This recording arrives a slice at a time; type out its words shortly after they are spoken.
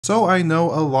So I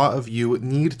know a lot of you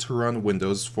need to run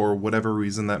Windows for whatever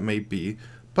reason that may be,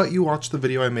 but you watched the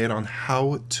video I made on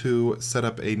how to set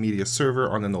up a media server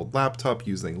on an old laptop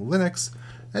using Linux,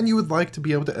 and you would like to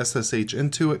be able to SSH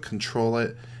into it, control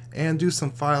it, and do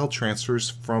some file transfers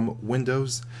from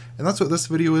Windows. And that's what this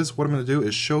video is. What I'm going to do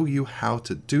is show you how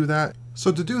to do that. So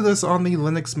to do this on the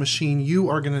Linux machine, you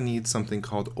are going to need something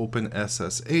called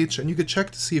OpenSSH, and you can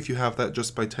check to see if you have that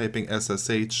just by typing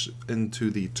SSH into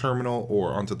the terminal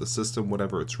or onto the system,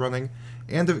 whatever it's running.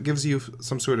 And if it gives you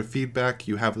some sort of feedback,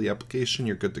 you have the application,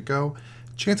 you're good to go.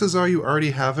 Chances are you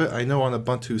already have it. I know on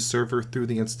Ubuntu server through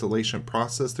the installation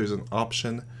process, there's an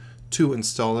option to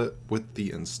install it with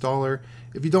the installer.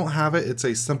 If you don't have it, it's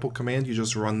a simple command. You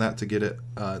just run that to get it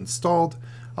installed.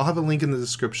 I'll have a link in the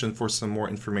description for some more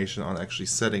information on actually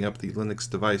setting up the Linux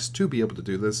device to be able to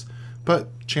do this, but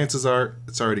chances are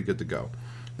it's already good to go.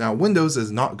 Now Windows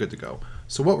is not good to go.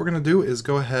 So what we're going to do is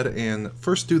go ahead and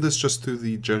first do this just through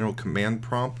the general command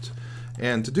prompt.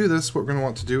 And to do this, what we're going to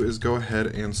want to do is go ahead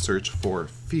and search for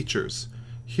features.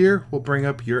 Here we'll bring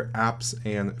up your apps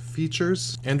and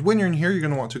features. And when you're in here, you're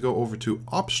going to want to go over to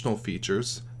optional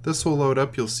features. This will load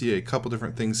up. You'll see a couple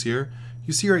different things here.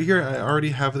 You see right here, I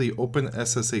already have the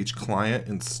OpenSSH client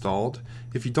installed.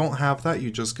 If you don't have that,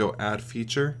 you just go add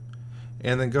feature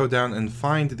and then go down and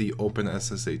find the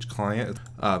OpenSSH client.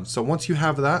 So once you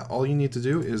have that, all you need to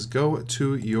do is go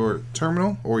to your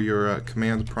terminal or your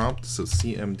command prompt. So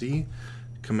CMD,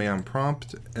 command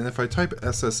prompt. And if I type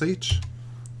SSH,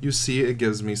 you see it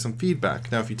gives me some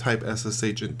feedback. Now if you type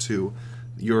SSH into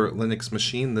your Linux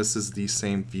machine, this is the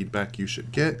same feedback you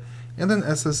should get. And then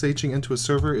SSHing into a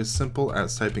server is simple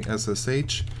as typing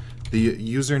SSH, the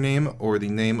username or the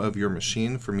name of your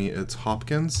machine, for me it's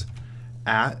Hopkins,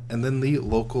 and then the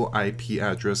local IP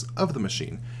address of the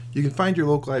machine. You can find your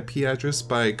local IP address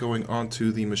by going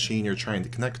onto the machine you're trying to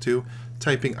connect to,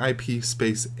 typing IP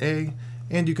space A,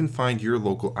 and you can find your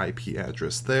local IP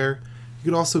address there. You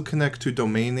could also connect to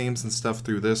domain names and stuff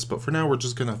through this, but for now we're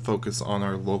just going to focus on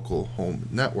our local home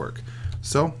network.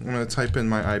 So I'm going to type in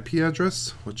my IP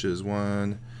address, which is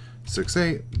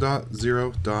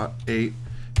 168.0.8,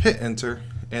 hit enter,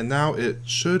 and now it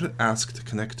should ask to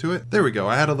connect to it. There we go.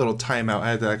 I had a little timeout.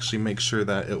 I had to actually make sure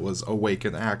that it was awake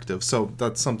and active, so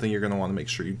that's something you're going to want to make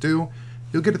sure you do.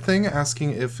 You'll get a thing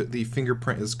asking if the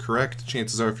fingerprint is correct.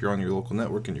 Chances are if you're on your local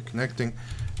network and you're connecting,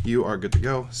 you are good to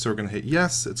go. So we're going to hit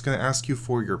yes. It's going to ask you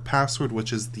for your password,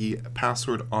 which is the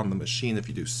password on the machine if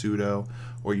you do sudo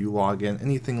or you log in,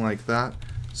 anything like that.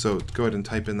 So go ahead and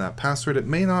type in that password. It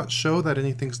may not show that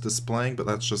anything's displaying, but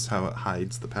that's just how it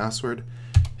hides the password.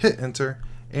 Hit enter,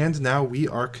 and now we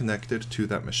are connected to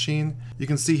that machine. You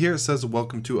can see here it says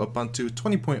welcome to Ubuntu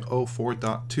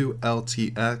 20.04.2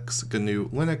 LTX GNU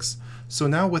Linux. So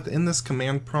now within this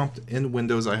command prompt in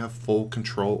Windows, I have full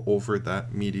control over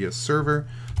that media server.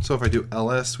 So if I do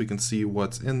ls, we can see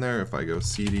what's in there. If I go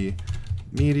cd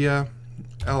media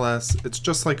ls, it's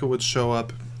just like it would show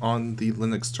up on the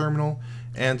Linux terminal,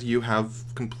 and you have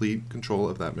complete control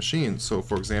of that machine. So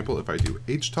for example, if I do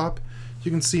htop, you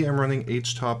can see I'm running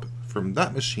htop from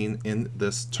that machine in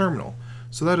this terminal.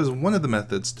 So that is one of the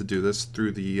methods to do this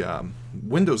through the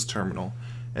Windows terminal.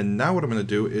 And now what I'm going to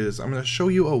do is I'm going to show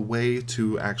you a way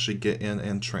to actually get in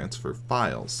and transfer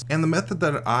files. And the method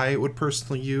that I would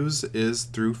personally use is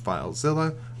through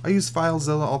FileZilla. I use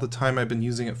FileZilla all the time. I've been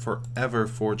using it forever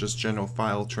for just general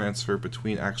file transfer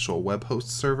between actual web host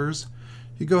servers.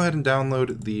 You go ahead and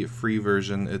download the free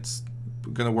version. It's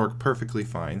going to work perfectly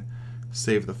fine.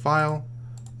 Save the file.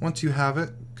 Once you have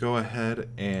it, go ahead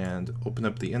and open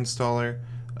up the installer.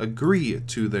 Agree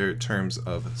to their terms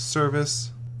of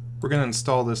service. We're going to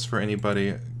install this for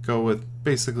anybody. Go with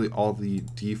basically all the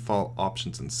default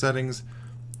options and settings.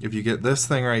 If you get this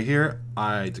thing right here,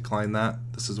 I decline that.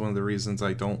 This is one of the reasons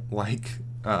I don't like,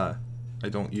 I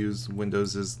don't use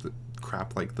Windows is the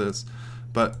crap like this.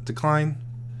 But decline,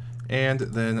 and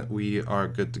then we are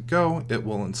good to go. It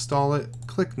will install it.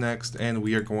 Click next, and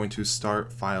we are going to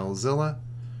start FileZilla.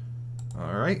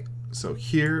 Alright, so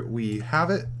here we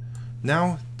have it.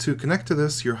 Now, to connect to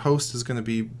this, your host is going to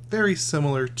be very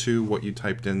similar to what you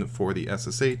typed in for the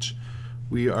SSH.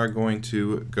 We are going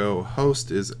to go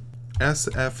host is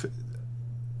SFTP ...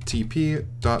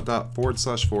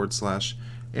 //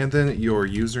 and then your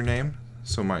username.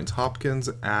 So mine's Hopkins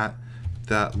at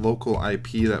that local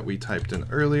IP that we typed in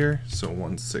earlier. So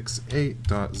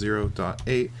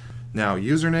 168.0.8. Now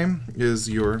username is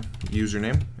your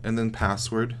username, and then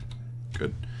password.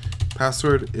 Good.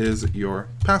 Password is your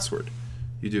password.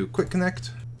 You do quick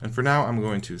connect, and for now I'm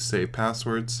going to save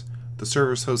passwords. The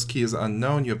server's host key is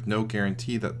unknown. You have no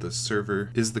guarantee that the server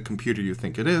is the computer you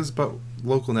think it is, but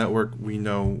local network, we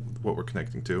know what we're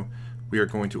connecting to. We are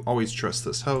going to always trust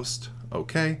this host.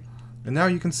 Okay. And now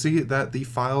you can see that the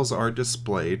files are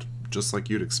displayed just like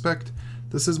you'd expect.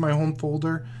 This is my home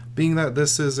folder. Being that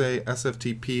this is a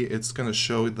SFTP, it's going to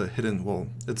show the hidden, well,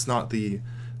 it's not the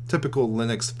typical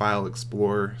Linux file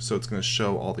explorer, so it's going to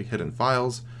show all the hidden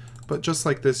files. But just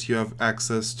like this, you have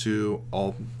access to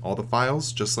all the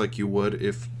files, just like you would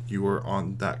if you were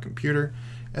on that computer.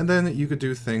 And then you could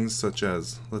do things such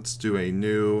as, let's do a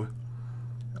new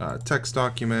text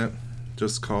document,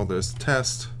 just call this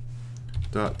test.txt.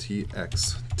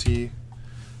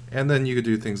 And then you could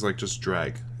do things like just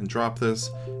drag and drop this.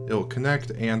 It'll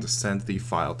connect and send the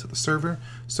file to the server.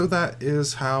 So that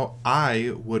is how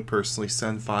I would personally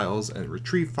send files and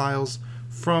retrieve files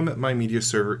from my media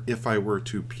server if I were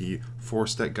to be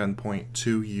forced at gunpoint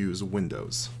to use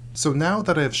Windows. So now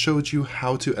that I have showed you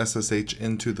how to SSH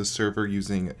into the server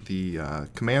using the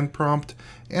command prompt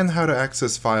and how to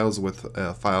access files with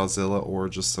FileZilla or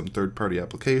just some third-party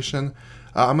application,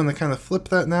 I'm going to kind of flip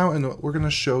that now, and we're going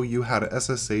to show you how to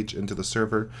SSH into the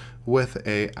server with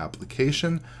a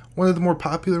application. One of the more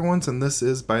popular ones, and this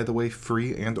is, by the way,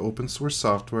 free and open source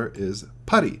software, is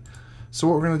PuTTY. So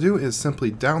what we're going to do is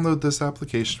simply download this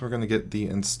application. We're going to get the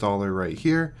installer right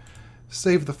here,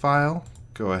 save the file,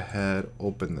 go ahead,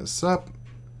 open this up,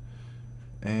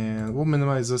 and we'll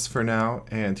minimize this for now.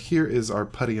 And here is our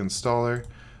PuTTY installer.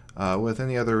 With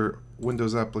any other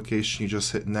Windows application, you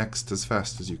just hit next as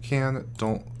fast as you can.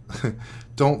 Don't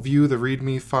view the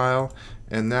README file.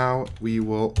 And now we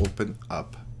will open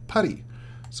up PuTTY.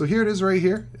 So here it is right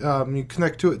here. You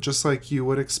connect to it just like you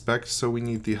would expect. So we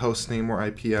need the host name or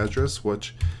IP address,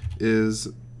 which is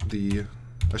the,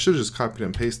 I should have just copied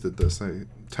and pasted this. I'm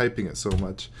typing it so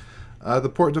much. The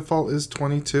port default is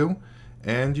 22,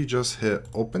 and you just hit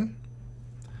open.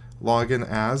 Login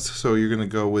as, so you're going to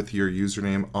go with your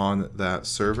username on that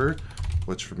server,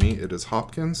 which for me it is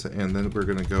Hopkins, and then we're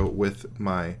going to go with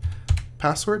my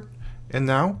password. And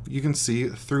now you can see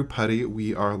through PuTTY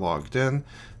we are logged in.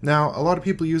 Now a lot of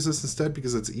people use this instead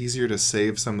because it's easier to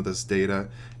save some of this data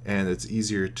and it's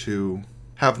easier to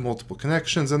have multiple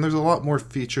connections, and there's a lot more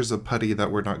features of PuTTY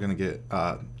that we're not going to get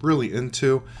really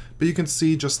into. But you can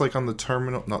see, just like on the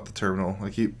terminal, not the terminal, I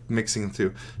keep mixing the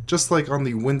two, just like on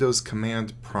the Windows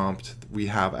command prompt, we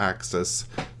have access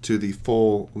to the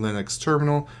full Linux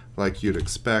terminal like you'd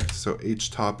expect. So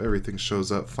htop, everything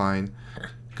shows up fine.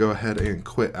 Go ahead and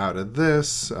quit out of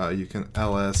this. You can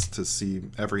ls to see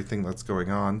everything that's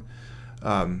going on.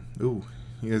 Ooh.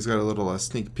 You guys got a little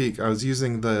sneak peek. I was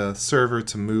using the server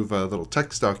to move a little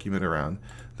text document around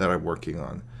that I'm working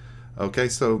on. Okay,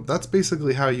 so that's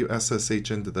basically how you SSH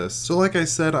into this. So like I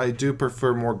said, I do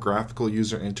prefer more graphical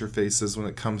user interfaces when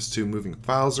it comes to moving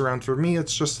files around. For me,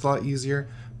 it's just a lot easier.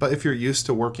 But if you're used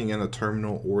to working in a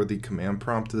terminal or the command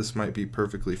prompt, this might be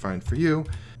perfectly fine for you.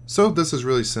 So this is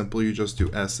really simple. You just do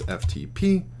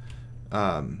SFTP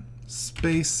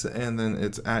space, and then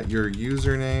it's at your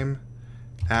username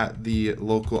at the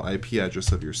local IP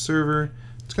address of your server.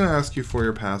 It's going to ask you for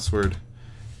your password.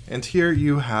 And here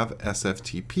you have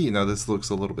SFTP. Now this looks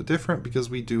a little bit different because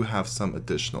we do have some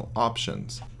additional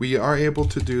options. We are able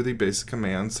to do the basic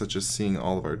commands such as seeing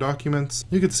all of our documents.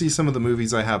 You can see some of the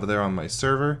movies I have there on my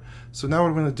server. So now what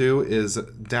I'm going to do is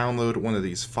download one of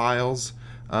these files.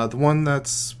 The one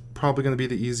that's probably going to be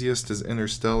the easiest is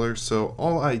Interstellar. So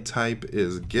all I type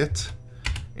is git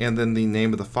and then the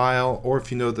name of the file, or if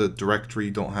you know the directory,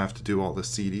 you don't have to do all the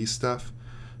CD stuff.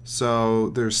 So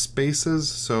there's spaces,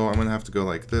 so I'm going to have to go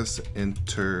like this,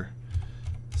 Interstellar,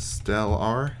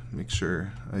 make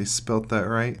sure I spelt that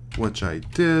right, which I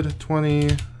did,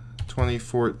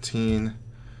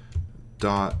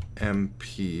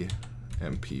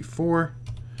 2014.mp4.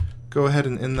 Go ahead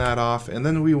and end that off, and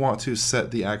then we want to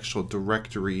set the actual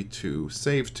directory to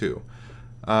save to.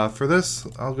 For this,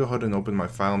 I'll go ahead and open my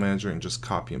file manager and just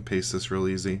copy and paste this real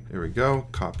easy. There we go,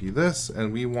 copy this,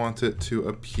 and we want it to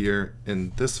appear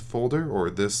in this folder, or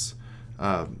this,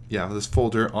 this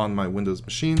folder on my Windows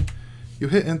machine. You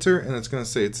hit enter, and it's going to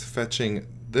say it's fetching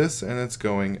this, and it's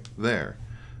going there.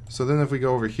 So then if we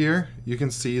go over here, you can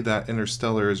see that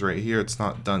Interstellar is right here. It's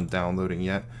not done downloading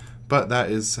yet, but that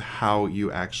is how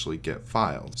you actually get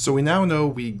files. So we now know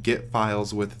we get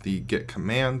files with the git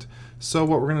command. So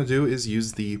what we're going to do is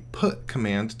use the put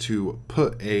command to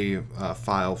put a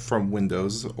file from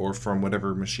Windows or from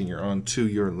whatever machine you're on to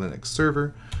your Linux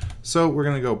server. So we're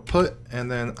going to go put,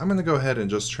 and then I'm going to go ahead and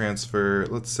just transfer,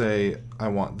 let's say I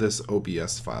want this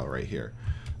OBS file right here.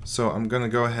 So I'm going to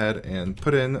go ahead and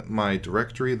put in my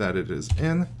directory that it is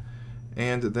in,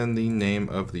 and then the name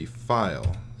of the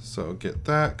file. So get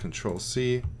that, Control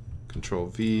C, Control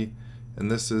V, and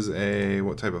this is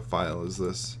what type of file is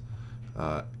this?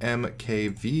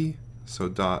 MKV, so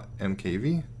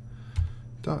 .mkv,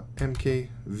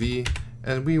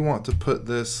 and we want to put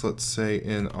this, let's say,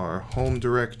 in our home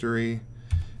directory,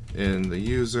 in the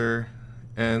user,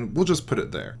 and we'll just put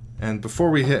it there. And before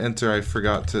we hit enter, I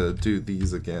forgot to do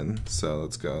these again. So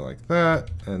let's go like that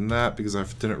and that, because I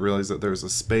didn't realize that there was a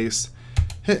space.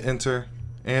 Hit enter,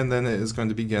 and then it is going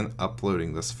to begin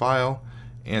uploading this file,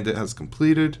 and it has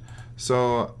completed.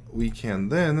 So we can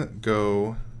then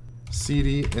go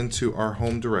cd into our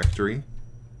home directory.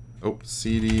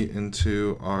 Cd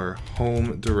into our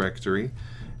home directory,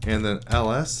 and then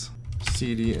ls,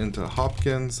 cd into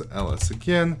Hopkins, ls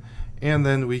again, and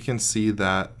then we can see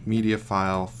that media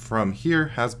file from here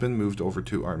has been moved over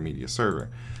to our media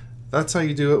server. That's how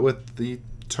you do it with the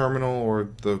terminal or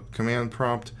the command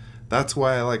prompt. That's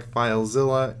why I like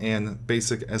FileZilla, and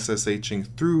basic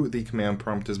SSHing through the command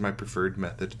prompt is my preferred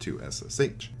method to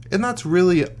SSH. And that's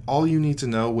really all you need to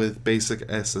know with basic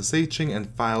SSHing and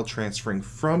file transferring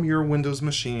from your Windows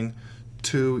machine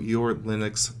to your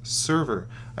Linux server.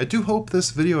 I do hope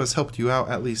this video has helped you out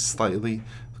at least slightly.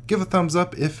 Give a thumbs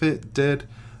up if it did.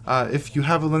 If you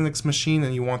have a Linux machine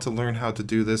and you want to learn how to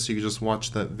do this, you can just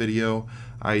watch that video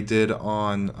I did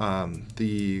on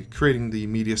creating the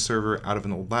media server out of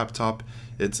an old laptop.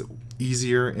 It's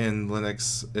easier in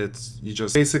Linux. You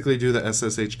just basically do the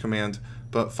SSH command,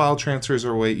 but file transfers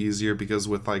are way easier because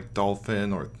with like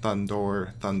Dolphin or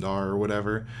Thundar or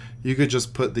whatever, you could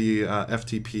just put the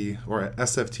FTP or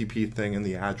SFTP thing in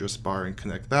the address bar and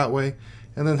connect that way,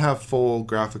 and then have full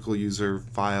graphical user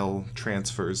file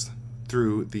transfers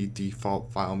through the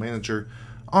default file manager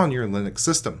on your Linux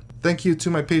system. Thank you to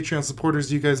my Patreon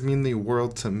supporters. You guys mean the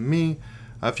world to me.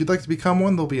 If you'd like to become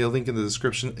one, there'll be a link in the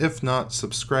description. If not,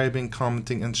 subscribing,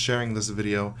 commenting, and sharing this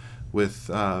video with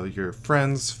your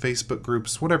friends, Facebook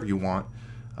groups, whatever you want.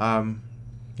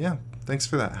 Yeah, thanks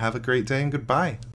for that. Have a great day and goodbye.